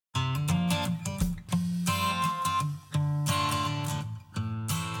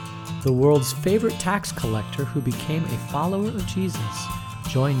the world's favorite tax collector who became a follower of Jesus.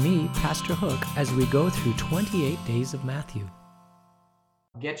 Join me, Pastor Hook, as we go through 28 days of Matthew.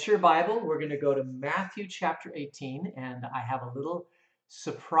 Get your Bible. We're going to go to Matthew chapter 18, and I have a little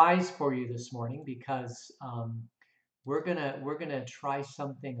surprise for you this morning because we're gonna try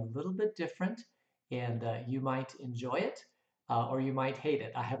something a little bit different, and you might enjoy it or you might hate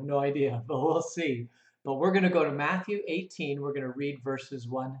it. I have no idea, but we'll see. But we're going to go to Matthew 18. We're going to read verses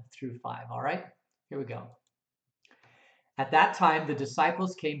 1 through 5. All right, here we go. At that time, the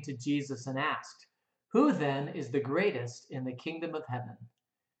disciples came to Jesus and asked, "Who then is the greatest in the kingdom of heaven?"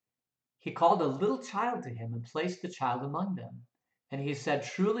 He called a little child to him and placed the child among them. And he said,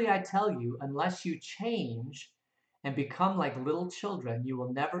 "Truly I tell you, unless you change and become like little children, you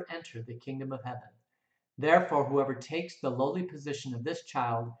will never enter the kingdom of heaven. Therefore, whoever takes the lowly position of this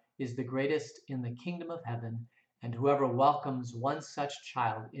child is the greatest in the kingdom of heaven, and whoever welcomes one such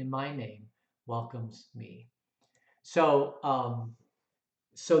child in my name welcomes me." So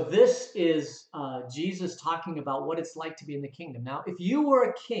this is Jesus talking about what it's like to be in the kingdom. Now, if you were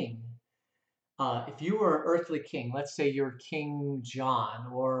a king, if you were an earthly king, let's say you're King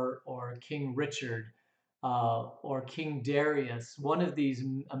John or King Richard or King Darius, one of these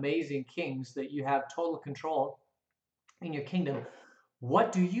amazing kings that you have total control in your kingdom,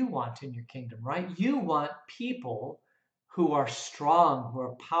 what do you want in your kingdom, right? You want people who are strong, who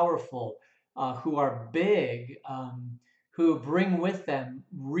are powerful, who are big, who bring with them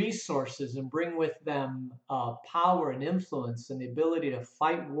resources and bring with them power and influence and the ability to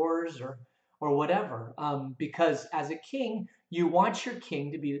fight wars or whatever. Because as a king, you want your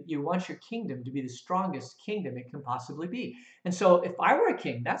kingdom to be the strongest kingdom it can possibly be. And so, if I were a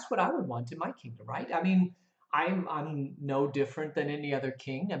king, that's what I would want in my kingdom, right? I mean, I'm no different than any other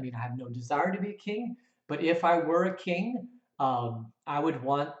king. I mean, I have no desire to be a king, but if I were a king, I would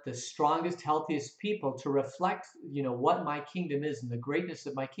want the strongest, healthiest people to reflect, what my kingdom is and the greatness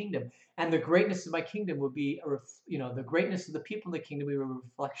of my kingdom. And the greatness of my kingdom would be, the greatness of the people in the kingdom would be a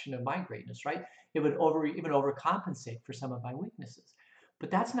reflection of my greatness, right? It would even overcompensate for some of my weaknesses.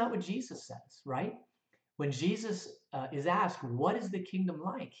 But that's not what Jesus says, right? When Jesus is asked, "What is the kingdom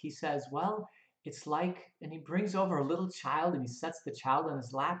like?" He says, "Well, it's like," and he brings over a little child and he sets the child on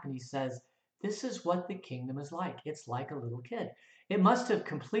his lap and he says, "This is what the kingdom is like. It's like a little kid." It must have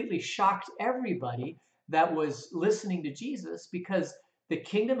completely shocked everybody that was listening to Jesus, because the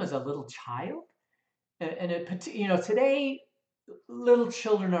kingdom is a little child. Today, little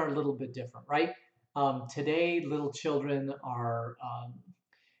children are a little bit different, right? Today, little children are,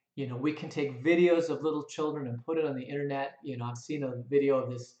 we can take videos of little children and put it on the internet. I've seen a video of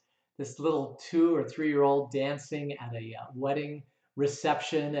this little 2 or 3-year-old dancing at a wedding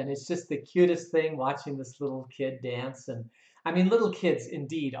reception, and it's just the cutest thing watching this little kid dance. And I mean, little kids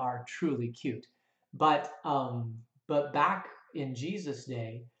indeed are truly cute, but back in Jesus'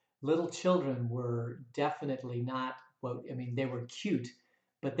 day, little children were definitely not what I mean. They were cute,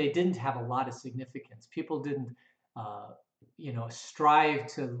 but they didn't have a lot of significance. People didn't uh, strive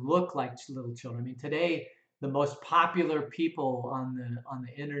to look like little children. I mean, today the most popular people on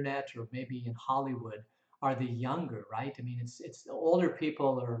the internet or maybe in Hollywood are the younger, right? I mean, it's the older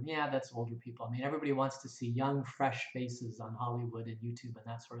people, or yeah, that's older people. I mean, everybody wants to see young, fresh faces on Hollywood and YouTube and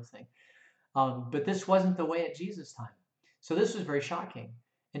that sort of thing. But this wasn't the way at Jesus' time. So this was very shocking.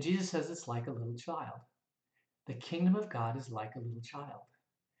 And Jesus says it's like a little child. The kingdom of God is like a little child.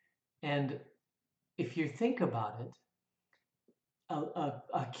 And if you think about it,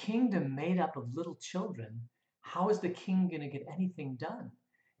 a kingdom made up of little children, how is the king going to get anything done?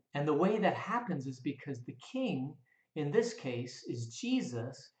 And the way that happens is because the king, in this case, is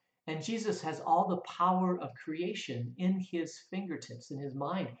Jesus, and Jesus has all the power of creation in his fingertips, in his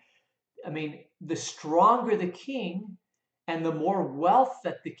mind. I mean, the stronger the king and the more wealth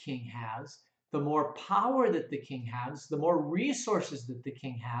that the king has, the more power that the king has, the more resources that the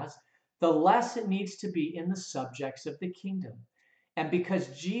king has, the less it needs to be in the subjects of the kingdom. And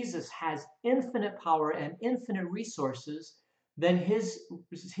because Jesus has infinite power and infinite resources, then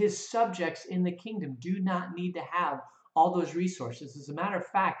his subjects in the kingdom do not need to have all those resources. As a matter of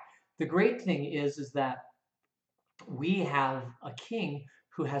fact, the great thing is that we have a king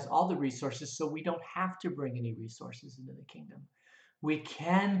who has all the resources, so we don't have to bring any resources into the kingdom. We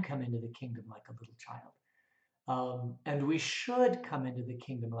can come into the kingdom like a little child. And we should come into the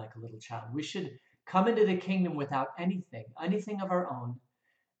kingdom like a little child. We should come into the kingdom without anything of our own,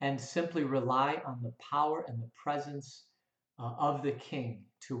 and simply rely on the power and the presence of the king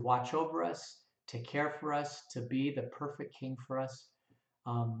to watch over us, to care for us, to be the perfect king for us.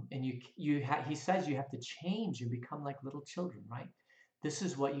 And he says you have to change and become like little children, right? This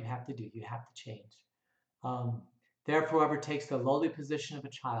is what you have to do. You have to change. Um, Therefore, whoever takes the lowly position of a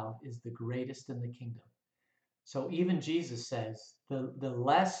child is the greatest in the kingdom. So even Jesus says, the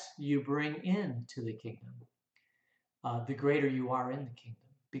less you bring into the kingdom, the greater you are in the kingdom.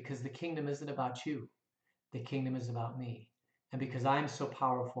 Because the kingdom isn't about you. The kingdom is about me. And because I'm so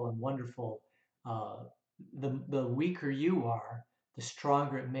powerful and wonderful, the weaker you are, the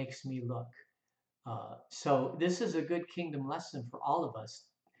stronger it makes me look. So this is a good kingdom lesson for all of us.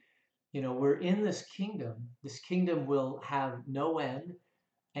 You know, we're in this kingdom. This kingdom will have no end.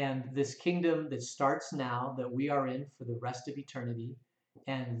 And this kingdom that starts now, that we are in for the rest of eternity,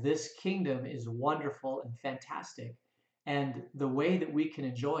 and this kingdom is wonderful and fantastic. And the way that we can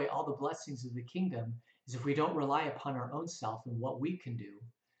enjoy all the blessings of the kingdom is if we don't rely upon our own self and what we can do,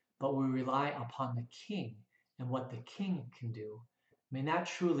 but we rely upon the king and what the king can do. I mean, that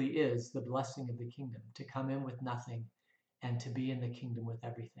truly is the blessing of the kingdom, to come in with nothing and to be in the kingdom with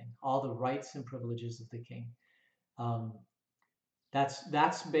everything, all the rights and privileges of the king. Um,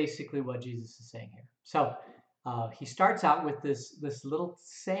 that's basically what Jesus is saying here. So he starts out with this little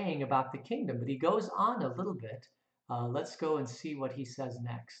saying about the kingdom, but he goes on a little bit. Let's go and see what he says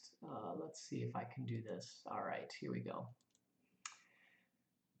next. Let's see if I can do this. All right, here we go.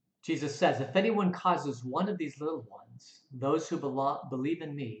 Jesus says, if anyone causes one of these little ones, those who believe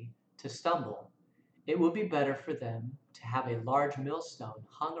in me, to stumble, it will be better for them to have a large millstone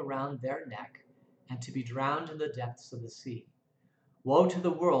hung around their neck and to be drowned in the depths of the sea. Woe to the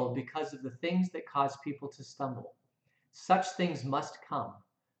world because of the things that cause people to stumble. Such things must come,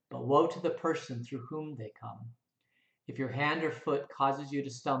 but woe to the person through whom they come. If your hand or foot causes you to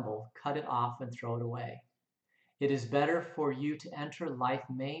stumble, cut it off and throw it away. It is better for you to enter life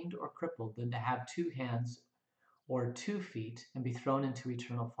maimed or crippled than to have 2 hands or 2 feet and be thrown into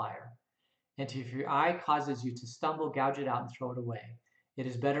eternal fire. And if your eye causes you to stumble, gouge it out and throw it away. It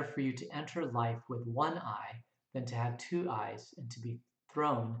is better for you to enter life with 1 eye than to have 2 eyes and to be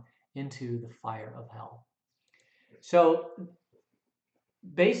thrown into the fire of hell. So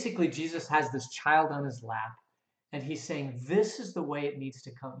basically, Jesus has this child on his lap, and he's saying, this is the way it needs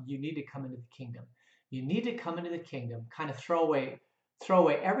to come. You need to come into the kingdom. You need to come into the kingdom, kind of throw away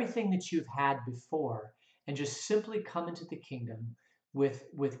everything that you've had before, and just simply come into the kingdom with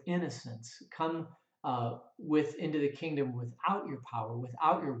innocence. Come into the kingdom without your power,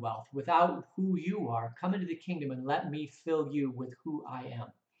 without your wealth, without who you are. Come into the kingdom and let me fill you with who I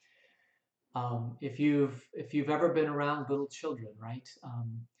am. If you've ever been around little children, right?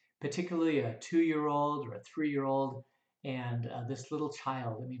 Particularly a 2-year-old or a 3-year-old, and this little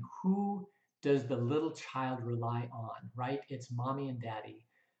child. I mean, who does the little child rely on, right? It's mommy and daddy.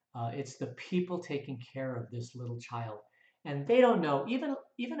 It's the people taking care of this little child, and they don't know. Even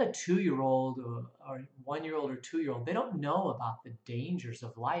a 2-year-old or 1-year-old or 2-year-old, they don't know about the dangers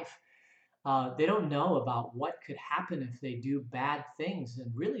of life. They don't know about what could happen if they do bad things,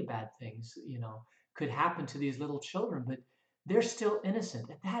 and really bad things, could happen to these little children, but they're still innocent.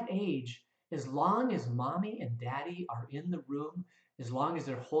 At that age, as long as mommy and daddy are in the room, as long as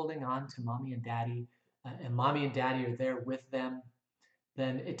they're holding on to mommy and daddy, and mommy and daddy are there with them,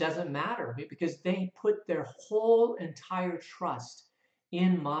 then it doesn't matter, because they put their whole entire trust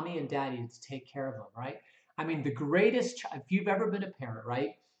in mommy and daddy to take care of them, right? I mean, if you've ever been a parent,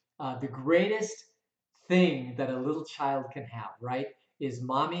 right? The greatest thing that a little child can have, right, is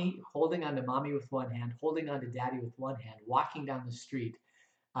mommy holding on to mommy with one hand, holding on to daddy with one hand, walking down the street,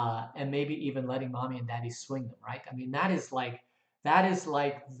 and maybe even letting mommy and daddy swing them, right? I mean, that is like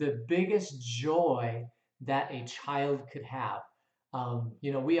the biggest joy that a child could have.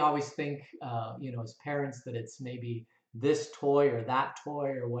 We always think, as parents, that it's maybe this toy or that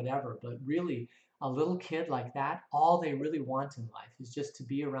toy or whatever, but really, a little kid like that, all they really want in life is just to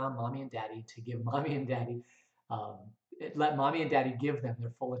be around mommy and daddy, to give mommy and daddy, um, let mommy and daddy give them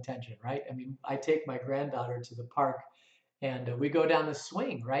their full attention, right? I mean, I take my granddaughter to the park, and we go down the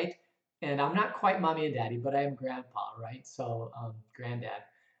swing, right? And I'm not quite mommy and daddy, but I am grandpa, right? So granddad.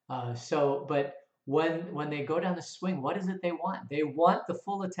 But when they go down the swing, what is it they want? They want the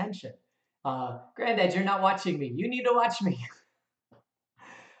full attention. Granddad, you're not watching me. You need to watch me.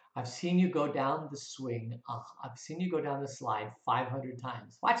 I've seen you go down the swing. I've seen you go down the slide 500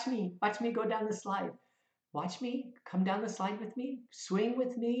 times. Watch me. Watch me go down the slide. Watch me. Come down the slide with me. Swing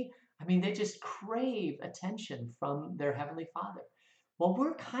with me. I mean, they just crave attention from their Heavenly Father. Well,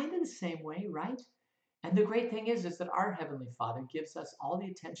 we're kind of the same way, right? And the great thing is that our Heavenly Father gives us all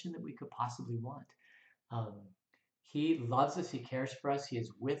the attention that we could possibly want. Um, he loves us. He cares for us. He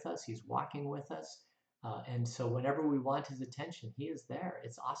is with us. He's walking with us. And so whenever we want his attention, he is there.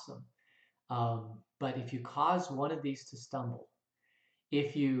 It's awesome. But if you cause one of these to stumble,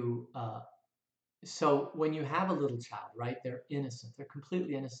 if you so when you have a little child, right, they're innocent, they're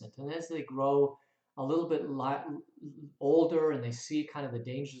completely innocent, and as they grow a little bit older and they see kind of the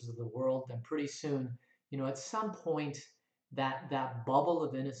dangers of the world, then pretty soon, at some point, that bubble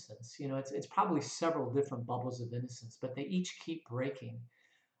of innocence, it's probably several different bubbles of innocence, but they each keep breaking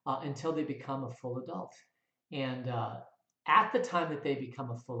until they become a full adult. And at the time that they become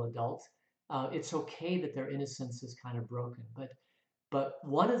a full adult, it's okay that their innocence is kind of broken. But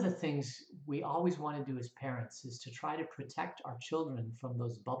one of the things we always want to do as parents is to try to protect our children from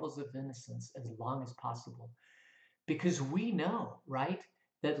those bubbles of innocence as long as possible. Because we know, right,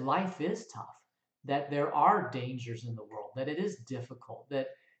 that life is tough, that there are dangers in the world, that it is difficult, that,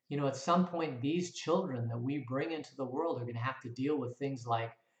 at some point, these children that we bring into the world are going to have to deal with things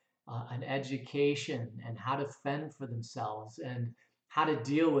like an education and how to fend for themselves and how to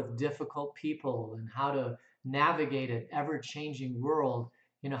deal with difficult people and how to navigate an ever-changing world,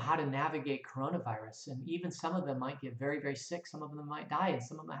 how to navigate coronavirus. And even some of them might get very, very sick. Some of them might die, and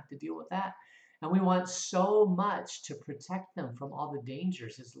some of them have to deal with that. And we want so much to protect them from all the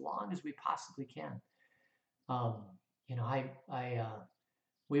dangers as long as we possibly can. Um, you know,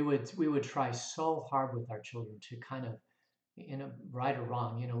 we would try so hard with our children to kind of, right or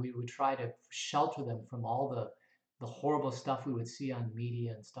wrong, we would try to shelter them from all the horrible stuff we would see on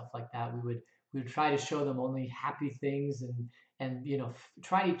media and stuff like that. We would try to show them only happy things and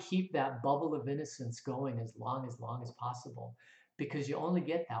try to keep that bubble of innocence going as long as possible, because you only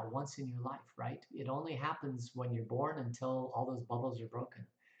get that once in your life, right? It only happens when you're born until all those bubbles are broken.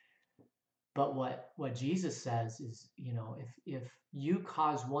 But what Jesus says is, if you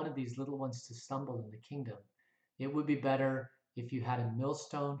cause one of these little ones to stumble in the kingdom, it would be better if you had a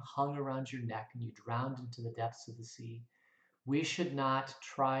millstone hung around your neck and you drowned into the depths of the sea. We should not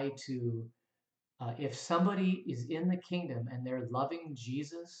try to, if somebody is in the kingdom and they're loving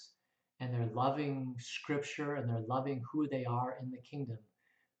Jesus and they're loving Scripture and they're loving who they are in the kingdom,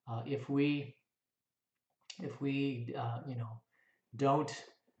 if we don't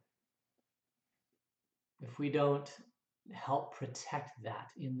if we don't help protect that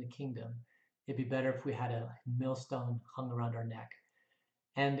in the kingdom, it'd be better if we had a millstone hung around our neck.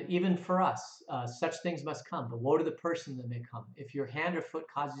 And even for us, such things must come, but woe to the person that may come. If your hand or foot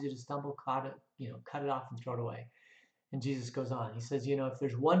causes you to stumble, cut it off and throw it away. And Jesus goes on. He says, if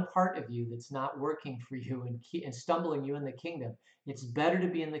there's one part of you that's not working for you and stumbling you in the kingdom, it's better to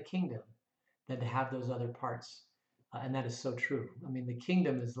be in the kingdom than to have those other parts. And that is so true. I mean, the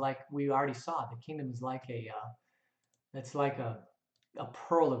kingdom is like, we already saw, the kingdom is like it's like a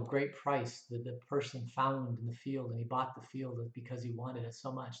pearl of great price that the person found in the field, and he bought the field because he wanted it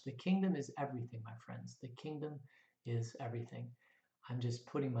so much. The kingdom is everything, my friends. The kingdom is everything. I'm just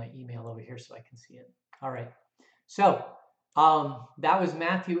putting my email over here so I can see it. All right. So that was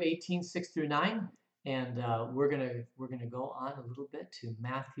Matthew 18, 6 through 9. And we're gonna go on a little bit to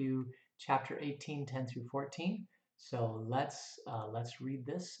Matthew chapter 18, 10 through 14. So let's read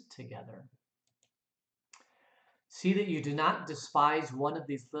this together. See that you do not despise one of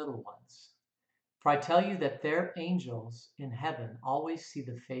these little ones. For I tell you that their angels in heaven always see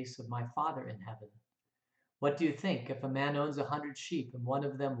the face of my Father in heaven. What do you think? If a man owns 100 sheep and one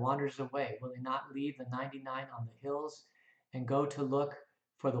of them wanders away, will he not leave the 99 on the hills and go to look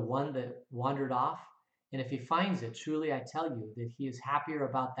for the one that wandered off? And if he finds it, truly I tell you that he is happier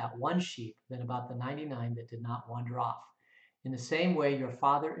about that one sheep than about the 99 that did not wander off. In the same way, your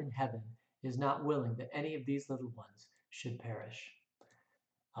Father in heaven is not willing that any of these little ones should perish.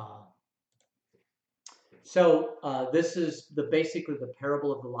 This is basically the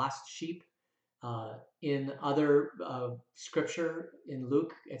parable of the lost sheep. In other scripture in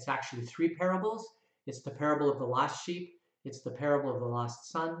Luke, it's actually three parables. It's the parable of the lost sheep, it's the parable of the lost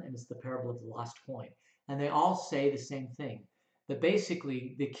son, and it's the parable of the lost coin. And they all say the same thing. That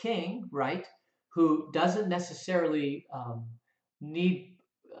basically the king, right, who doesn't necessarily need,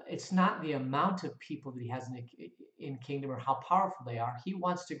 it's not the amount of people that he has in kingdom or how powerful they are. He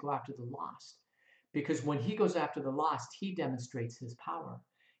wants to go after the lost. Because when he goes after the lost, he demonstrates his power.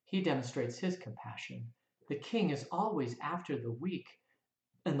 He demonstrates his compassion. The king is always after the weak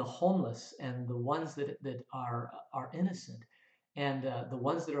and the homeless and the ones that are innocent and the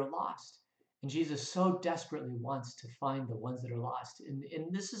ones that are lost. And Jesus so desperately wants to find the ones that are lost.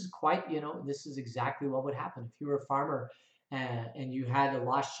 And this is quite, this is exactly what would happen. If you were a farmer and you had a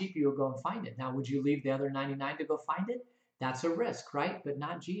lost sheep, you would go and find it. Now, would you leave the other 99 to go find it? That's a risk, right? But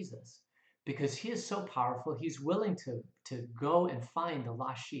not Jesus. Because he is so powerful, he's willing to go and find the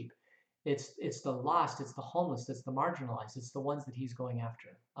lost sheep. It's the lost, it's the homeless, it's the marginalized, it's the ones that he's going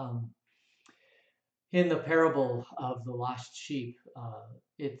after. In the parable of the lost sheep,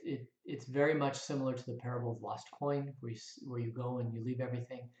 it's very much similar to the parable of the lost coin, where you go and you leave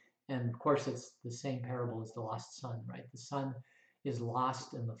everything. And of course, it's the same parable as the lost son, right? The son is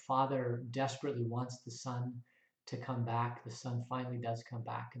lost, and the father desperately wants the son to come back. The son finally does come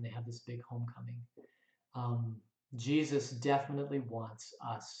back, and they have this big homecoming. Um, Jesus definitely wants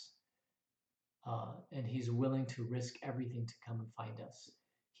us, and he's willing to risk everything to come and find us.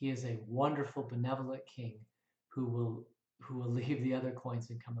 He is a wonderful, benevolent king who will leave the other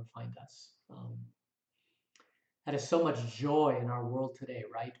coins and come and find us. That is so much joy in our world today,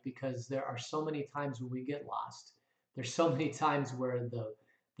 right? Because there are so many times when we get lost. There's so many times where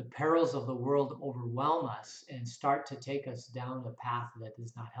the perils of the world overwhelm us and start to take us down a path that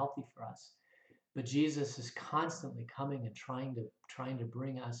is not healthy for us. But Jesus is constantly coming and trying to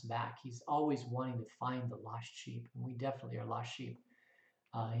bring us back. He's always wanting to find the lost sheep, and we definitely are lost sheep.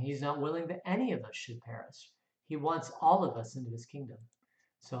 He's not willing that any of us should perish. He wants all of us into his kingdom.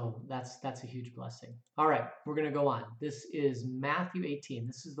 So that's a huge blessing. All right, we're going to go on. This is Matthew 18.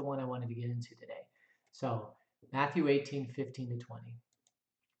 This is the one I wanted to get into today. So Matthew 18, 15 to 20.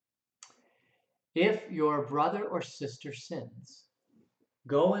 If your brother or sister sins,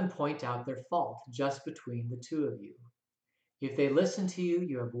 go and point out their fault just between the two of you. If they listen to you,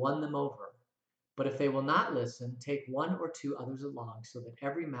 you have won them over. But if they will not listen, take one or two others along, so that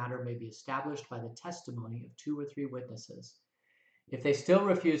every matter may be established by the testimony of 2 or 3 witnesses. If they still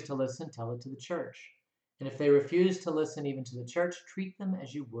refuse to listen, tell it to the church. And if they refuse to listen even to the church, treat them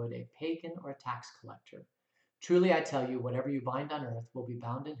as you would a pagan or a tax collector. Truly I tell you, whatever you bind on earth will be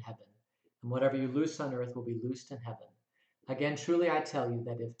bound in heaven, and whatever you loose on earth will be loosed in heaven. Again, truly I tell you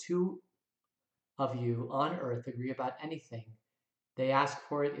that if 2 of you on earth agree about anything they ask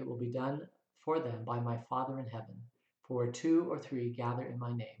for it, it will be done for them by my Father in heaven. For where 2 or 3 gather in my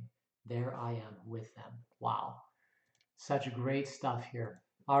name, there I am with them. Wow. Such great stuff here.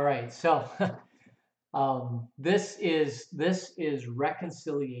 All right, so this is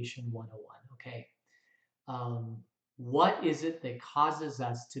reconciliation 101. Okay, what is it that causes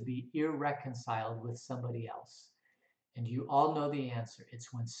us to be irreconciled with somebody else? And you all know the answer.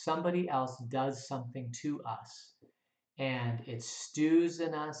 It's when somebody else does something to us, and it stews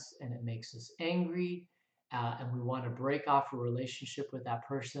in us, and it makes us angry, and we want to break off a relationship with that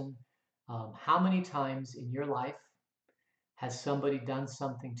person. How many times in your life has somebody done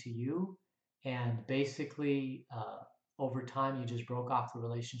something to you, and basically over time you just broke off the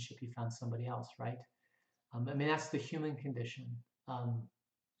relationship, you found somebody else, right? I mean, that's the human condition.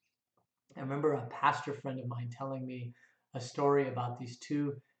 I remember a pastor friend of mine telling me a story about these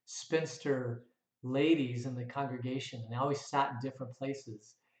 2 spinster ladies in the congregation, and they always sat in different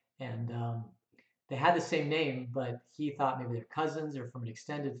places, and they had the same name, but he thought maybe they're cousins or from an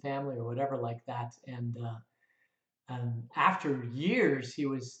extended family or whatever like that. And after years, he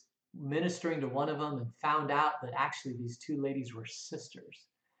was ministering to one of them and found out that actually these 2 ladies were sisters.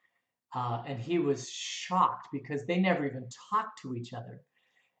 And he was shocked because they never even talked to each other.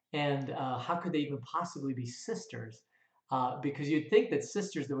 And how could they even possibly be sisters? Because you'd think that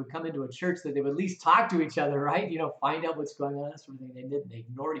sisters that would come into a church, that they would at least talk to each other, right? You know, find out what's going on, that sort of thing. They didn't. They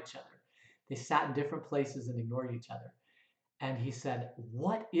ignored each other. They sat in different places and ignored each other. And he said,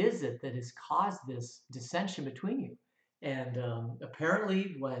 what is it that has caused this dissension between you? And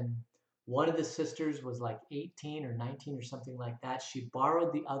apparently when one of the sisters was like 18 or 19 or something like that, she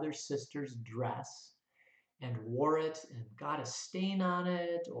borrowed the other sister's dress and wore it and got a stain on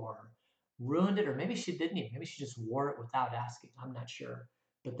it or ruined it, or maybe she didn't even, maybe she just wore it without asking. I'm not sure.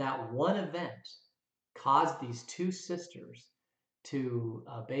 But that one event caused these 2 sisters to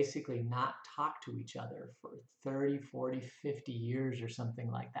basically not talk to each other for 30, 40, 50 years or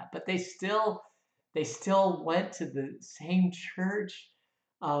something like that. But they still went to the same church,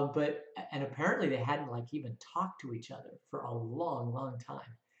 and apparently they hadn't like even talked to each other for a long, long time.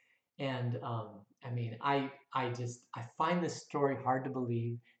 And I mean, I find this story hard to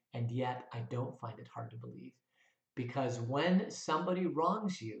believe, and yet I don't find it hard to believe, because when somebody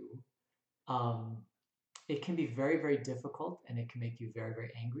wrongs you, um, it can be very, very difficult, and it can make you very,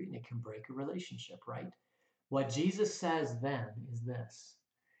 very angry, and it can break a relationship, right? What Jesus says then is this: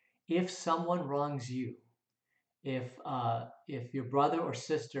 if someone wrongs you, if your brother or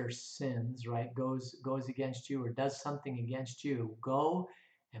sister sins, right, goes against you or does something against you, go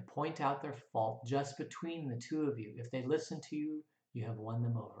and point out their fault just between the 2 of you. If they listen to you, you have won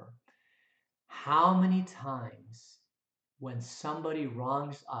them over. How many times when somebody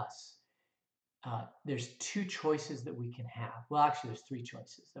wrongs us, there's 2 choices that we can have. Well, actually, there's 3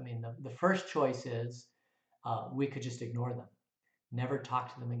 choices. I mean, the first choice is we could just ignore them, never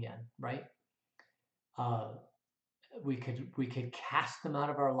talk to them again, right? Uh, we could cast them out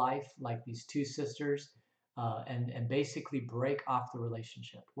of our life like these two sisters, and basically break off the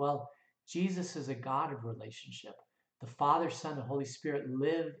relationship. Well, Jesus is a God of relationship. The Father, Son, and Holy Spirit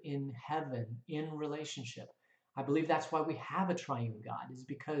live in heaven in relationship. I believe that's why we have a triune God, is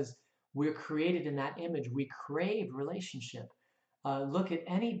because we're created in that image. We crave relationship. Look at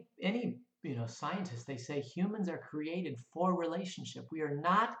any scientist. They say humans are created for relationship. We are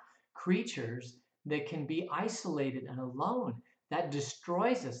not creatures that can be isolated and alone. That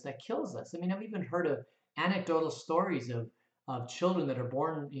destroys us, that kills us. I mean, I've even heard of anecdotal stories of children that are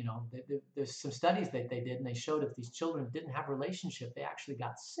born, there's some studies that they did, and they showed if these children didn't have a relationship, they actually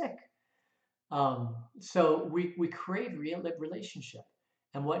got sick. So we crave real relationship.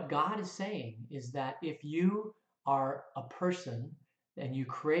 And what God is saying is that if you are a person and you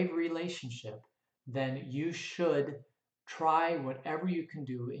crave relationship, then you should try whatever you can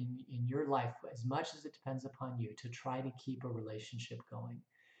do in your life, as much as it depends upon you, to try to keep a relationship going.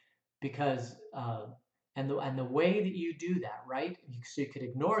 Because and the way that you do that, right? So you could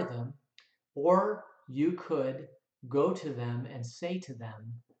ignore them, or you could go to them and say to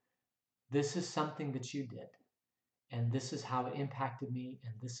them, this is something that you did, and this is how it impacted me,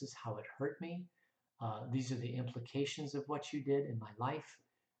 and this is how it hurt me. These are the implications of what you did in my life,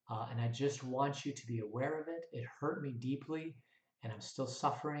 and I just want you to be aware of it. It hurt me deeply, and I'm still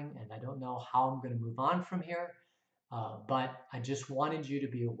suffering, and I don't know how I'm going to move on from here, but I just wanted you to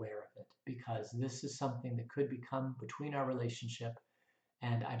be aware of it, because this is something that could become between our relationship,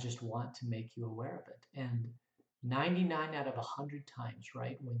 and I just want to make you aware of it. And 99 out of 100 times,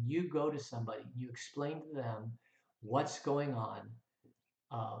 right, when you go to somebody and you explain to them what's going on,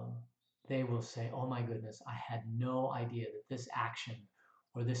 um, they will say, oh my goodness, I had no idea that this action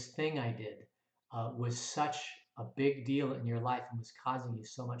or this thing I did was such a big deal in your life and was causing you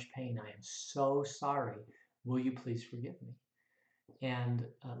so much pain. I am so sorry. Will you please forgive me? And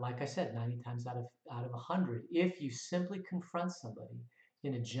like I said, 90 times out of 100, if you simply confront somebody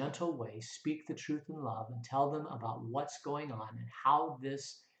in a gentle way, speak the truth in love, and tell them about what's going on and how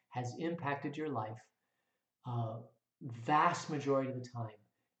this has impacted your life, uh, vast majority of the time,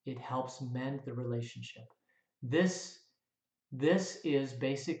 it helps mend the relationship. This this is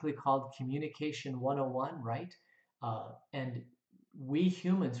basically called communication 101, right? And we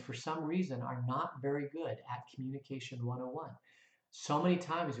humans, for some reason, are not very good at communication 101. So many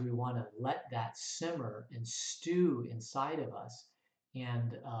times we want to let that simmer and stew inside of us,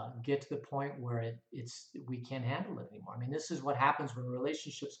 and get to the point where we can't handle it anymore. I mean, this is what happens when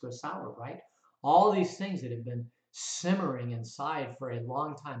relationships go sour, right? All these things that have been simmering inside for a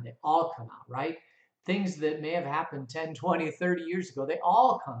long time, they all come out, right? Things that may have happened 10, 20, 30 years ago, they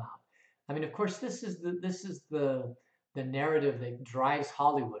all come out. I mean, of course, this is the narrative that drives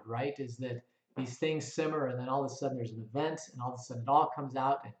Hollywood, right? Is that these things simmer, and then all of a sudden there's an event, and all of a sudden it all comes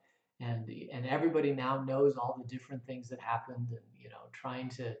out, and everybody now knows all the different things that happened, and trying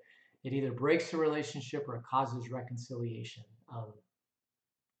to, it either breaks the relationship or it causes reconciliation.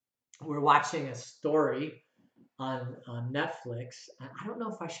 We're watching a story on Netflix. I don't know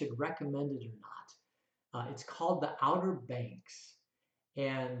if I should recommend it or not. It's called The Outer Banks,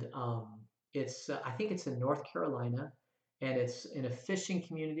 and it's I think it's in North Carolina, and it's in a fishing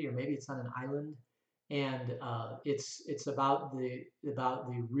community, or maybe it's on an island, and it's about the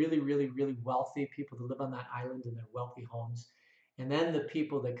really really really wealthy people that live on that island in their wealthy homes, and then the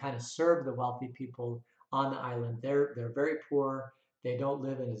people that kind of serve the wealthy people on the island. They're very poor. They don't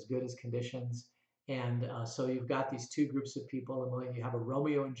live in as good as conditions, and so you've got these two groups of people, and when you have a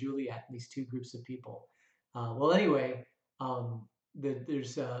Romeo and Juliet, these two groups of people. Well, anyway.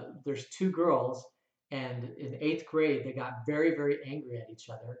 There's two girls, and in eighth grade they got very very angry at each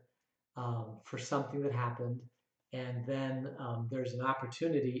other, for something that happened, and then there's an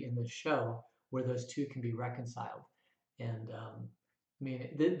opportunity in the show where those two can be reconciled, and I mean,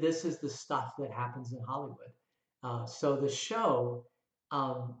 this is the stuff that happens in Hollywood. So the show,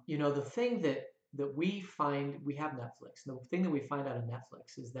 the thing that we find, we have Netflix. The thing that we find out of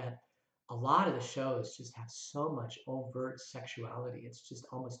Netflix is that a lot of the shows just have so much overt sexuality. It's just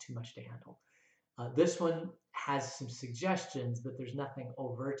almost too much to handle. This one has some suggestions, but there's nothing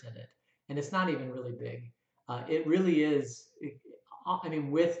overt in it, and it's not even really big. It really is. I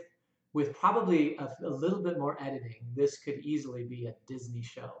mean, with probably a little bit more editing, this could easily be a Disney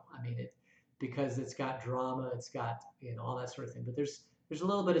show. I mean, because it's got drama, it's got all that sort of thing. But there's a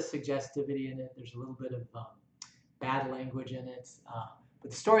little bit of suggestivity in it. There's a little bit of bad language in it. But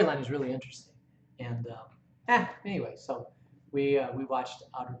the storyline is really interesting. And anyway, so we watched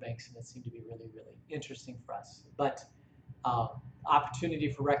Outer Banks, and it seemed to be really really interesting for us. But opportunity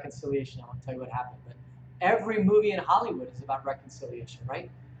for reconciliation. I won't tell you what happened, but every movie in Hollywood is about reconciliation, right?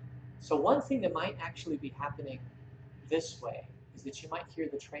 So one thing that might actually be happening this way is that you might hear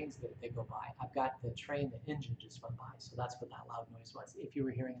the trains that they go by. I've got the train, the engine just went by, so that's what that loud noise was, if you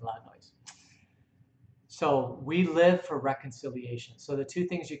were hearing a loud noise. So we live for reconciliation. So the two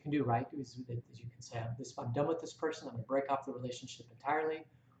things you can do, right, is that you can say, I'm done with this person, I'm going to break off the relationship entirely.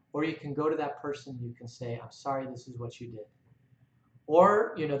 Or you can go to that person, you can say, I'm sorry, this is what you did.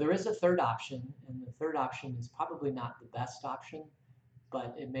 Or, there is a third option, and the third option is probably not the best option,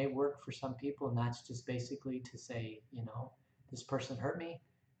 but it may work for some people, and that's just basically to say, this person hurt me,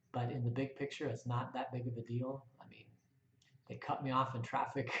 but in the big picture, it's not that big of a deal. I mean, they cut me off in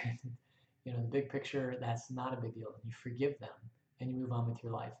traffic. The big picture, that's not a big deal. And you forgive them, and you move on with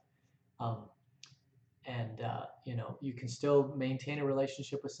your life. You can still maintain a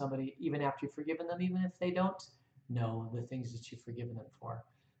relationship with somebody even after you've forgiven them, even if they don't know the things that you've forgiven them for.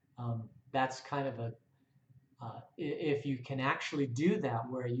 That's kind of if you can actually do that,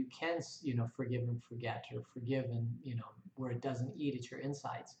 where you can, forgive and forget, or forgive and, where it doesn't eat at your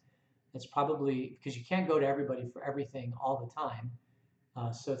insides. That's probably because you can't go to everybody for everything all the time.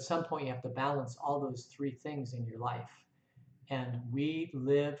 So at some point you have to balance all those three things in your life. And we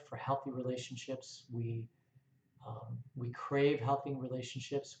live for healthy relationships. We crave healthy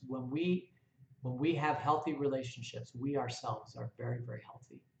relationships. When we have healthy relationships, we ourselves are very, very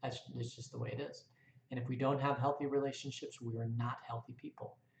healthy. That's just the way it is. And if we don't have healthy relationships, we are not healthy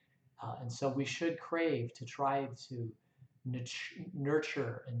people. And so we should crave to try to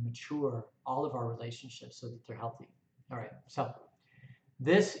nurture and mature all of our relationships so that they're healthy. All right. So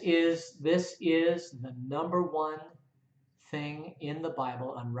this is the number one thing in the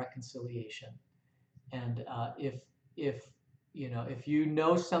Bible on reconciliation. And if you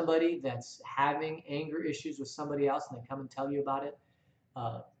know somebody that's having anger issues with somebody else and they come and tell you about it,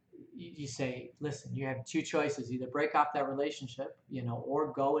 you say, listen, you have two choices: either break off that relationship,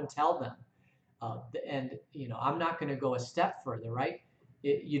 or go and tell them. I'm not going to go a step further, right?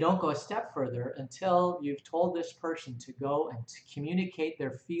 You don't go a step further until you've told this person to go and to communicate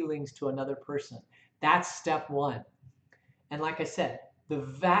their feelings to another person. That's step one. And like I said, the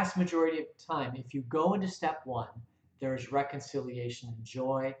vast majority of the time, if you go into step one, there's reconciliation and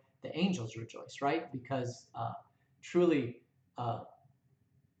joy. The angels rejoice, right? Because truly,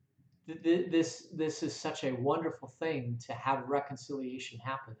 this is such a wonderful thing to have reconciliation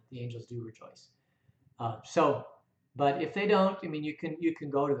happen. The angels do rejoice. But if they don't, I mean, you can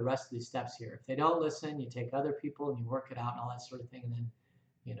go to the rest of these steps here. If they don't listen, you take other people and you work it out and all that sort of thing, and then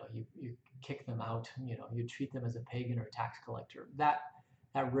you kick them out. You treat them as a pagan or a tax collector. That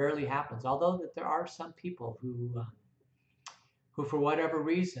rarely happens. Although that there are some people who for whatever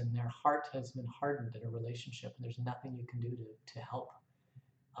reason their heart has been hardened in a relationship, and there's nothing you can do to help.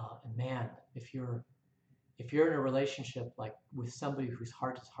 And man, if you're in a relationship like with somebody whose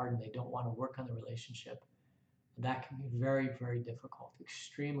heart is hardened, they don't want to work on the relationship, that can be very, very difficult,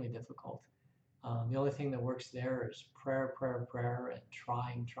 extremely difficult. The only thing that works there is prayer, and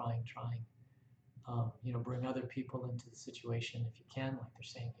trying. Bring other people into the situation if you can, like they're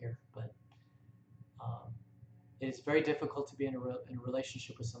saying here. But it's very difficult to be in a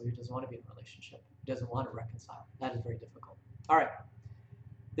relationship with somebody who doesn't want to be in a relationship, who doesn't want to reconcile. That is very difficult. All right,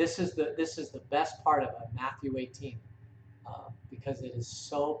 this is the best part of Matthew 18. Because it is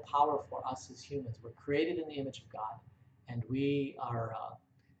so powerful for us as humans. We're created in the image of God, and we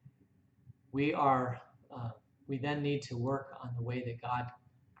then need to work on the way that God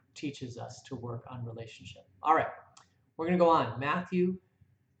teaches us to work on relationship. All right, we're going to go on. Matthew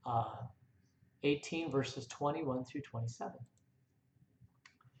 18, verses 21 through 27.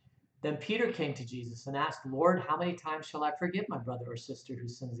 Then Peter came to Jesus and asked, Lord, how many times shall I forgive my brother or sister who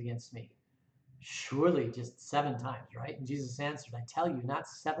sins against me? Surely just 7 times, right? And Jesus answered, I tell you, not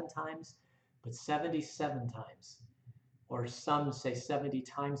 7 times, but 77 times. Or some say 70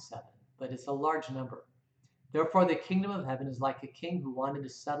 times 7, but it's a large number. Therefore, the kingdom of heaven is like a king who wanted to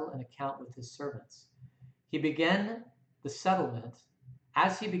settle an account with his servants. As he began the settlement,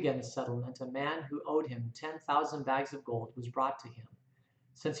 a man who owed him 10,000 bags of gold was brought to him.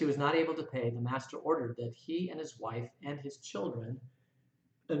 Since he was not able to pay, the master ordered that he and his wife and his children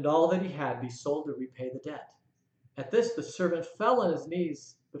and all that he had be sold to repay the debt. At this, the servant fell on his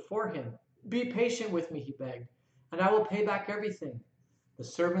knees before him. Be patient with me, he begged, and I will pay back everything. The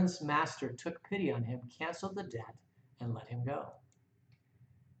servant's master took pity on him, canceled the debt, and let him go.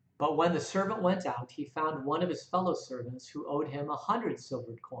 But when the servant went out, he found one of his fellow servants who owed him 100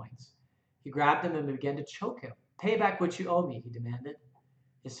 silver coins. He grabbed him and began to choke him. Pay back what you owe me, he demanded.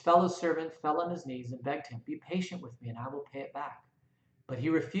 His fellow servant fell on his knees and begged him, be patient with me and I will pay it back. But he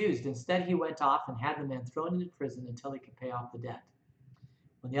refused. Instead, he went off and had the man thrown into prison until he could pay off the debt.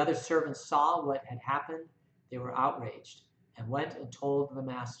 When the other servants saw what had happened, they were outraged and went and told the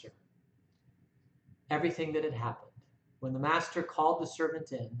master everything that had happened. When the master called the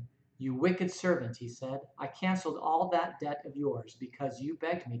servant in, "You wicked servant," he said, "I canceled all that debt of yours because you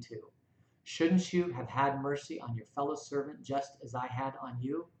begged me to. Shouldn't you have had mercy on your fellow servant just as I had on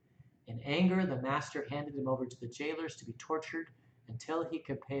you?" In anger, the master handed him over to the jailers to be tortured until he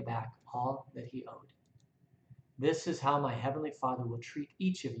could pay back all that he owed. This is how my heavenly Father will treat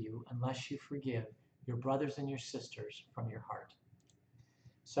each of you unless you forgive your brothers and your sisters from your heart.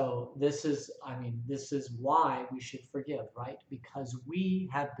 So this is why we should forgive, right? Because we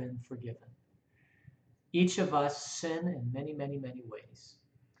have been forgiven. Each of us sin in many, many, many ways.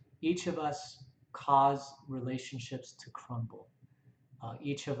 Each of us cause relationships to crumble.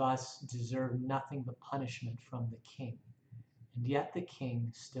 Each of us deserve nothing but punishment from the King. And yet the King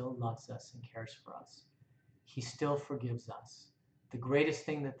still loves us and cares for us. He still forgives us. The greatest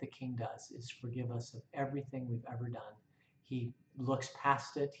thing that the King does is forgive us of everything we've ever done. He looks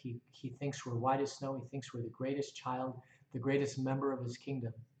past it. He thinks we're white as snow. He thinks we're the greatest child, the greatest member of his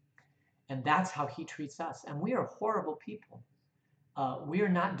kingdom. And that's how he treats us. And we are horrible people. We are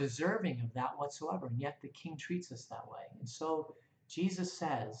not deserving of that whatsoever. And yet the King treats us that way. And so Jesus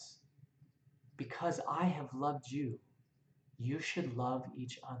says, because I have loved you, you should love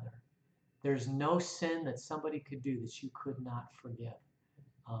each other. There's no sin that somebody could do that you could not forgive.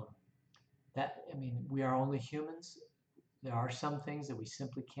 We are only humans. There are some things that we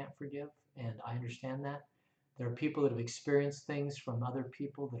simply can't forgive, and I understand that. There are people that have experienced things from other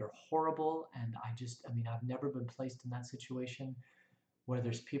people that are horrible, and I've never been placed in that situation where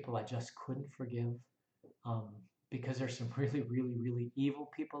there's people I just couldn't forgive, because there's some really, really, really evil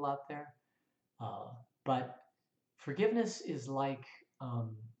people out there. But forgiveness is like,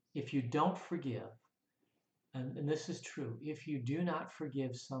 if you don't forgive, and this is true, if you do not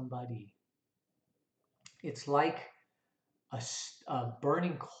forgive somebody, it's like a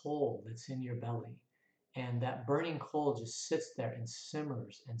burning coal that's in your belly. And that burning coal just sits there and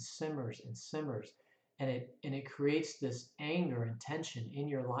simmers and simmers and simmers. And it creates this anger and tension in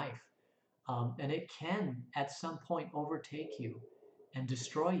your life. And it can, at some point, overtake you and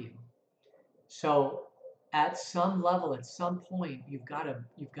destroy you. So at some level, at some point, you've got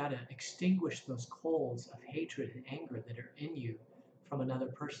to extinguish those coals of hatred and anger that are in you from another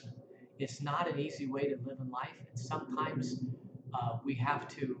person. It's not an easy way to live in life, and sometimes we have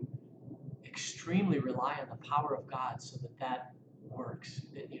to extremely rely on the power of God so that works.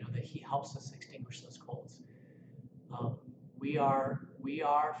 That He helps us extinguish those coals. We are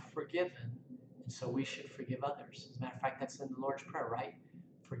forgiven, and so we should forgive others. As a matter of fact, that's in the Lord's Prayer, right?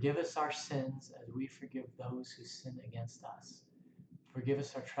 Forgive us our sins as we forgive those who sin against us. Forgive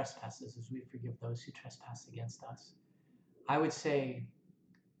us our trespasses as we forgive those who trespass against us. I would say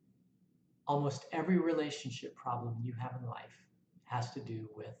almost every relationship problem you have in life has to do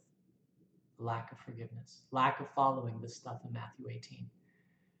with lack of forgiveness, lack of following this stuff in Matthew 18.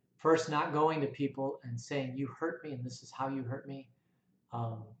 First, not going to people and saying, "You hurt me and this is how you hurt me,"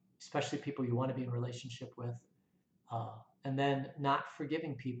 especially people you want to be in a relationship with. And then not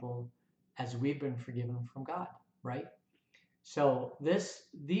forgiving people as we've been forgiven from God, right? So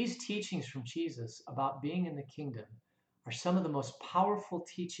these teachings from Jesus about being in the kingdom are some of the most powerful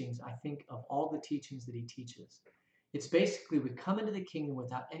teachings, I think, of all the teachings that he teaches. It's basically we come into the kingdom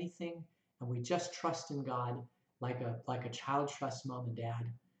without anything, and we just trust in God like a child trusts mom and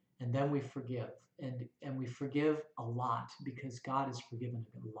dad, and then we forgive. And we forgive a lot because God has forgiven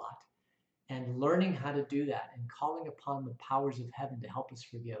a lot. And learning how to do that and calling upon the powers of heaven to help us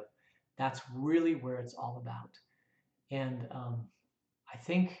forgive, that's really where it's all about. And I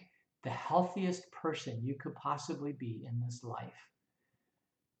think the healthiest person you could possibly be in this life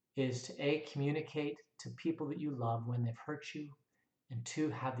is to A, communicate to people that you love when they've hurt you, and 2,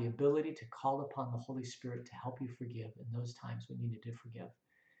 have the ability to call upon the Holy Spirit to help you forgive in those times when you need to forgive.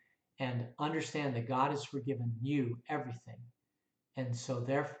 And understand that God has forgiven you everything. And so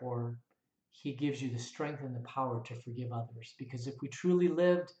therefore, he gives you the strength and the power to forgive others. Because if we truly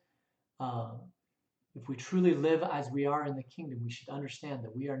live as we are in the kingdom, we should understand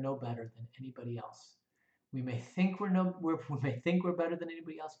that we are no better than anybody else. We may think we're better than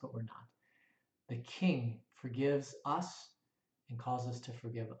anybody else, but we're not. The King forgives us and calls us to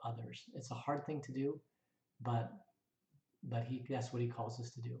forgive others. It's a hard thing to do, but that's what he calls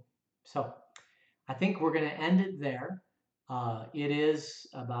us to do. So I think we're going to end it there. It is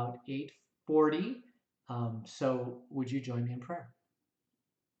about 8:40. So would you join me in prayer?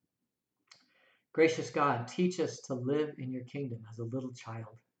 Gracious God, teach us to live in your kingdom as a little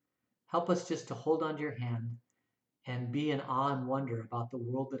child. Help us just to hold onto your hand and be in awe and wonder about the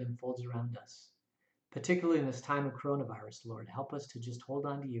world that unfolds around us. Particularly in this time of coronavirus, Lord, help us to just hold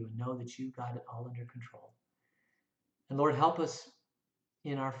on to you and know that you got it all under control. And Lord, help us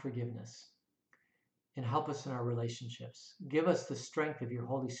in our forgiveness and help us in our relationships. Give us the strength of your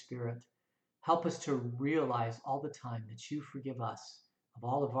Holy Spirit. Help us to realize all the time that you forgive us of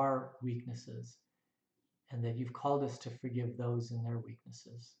all of our weaknesses and that you've called us to forgive those in their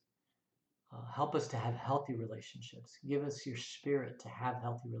weaknesses. Help us to have healthy relationships. Give us your spirit to have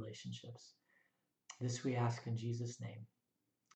healthy relationships. This we ask in Jesus' name.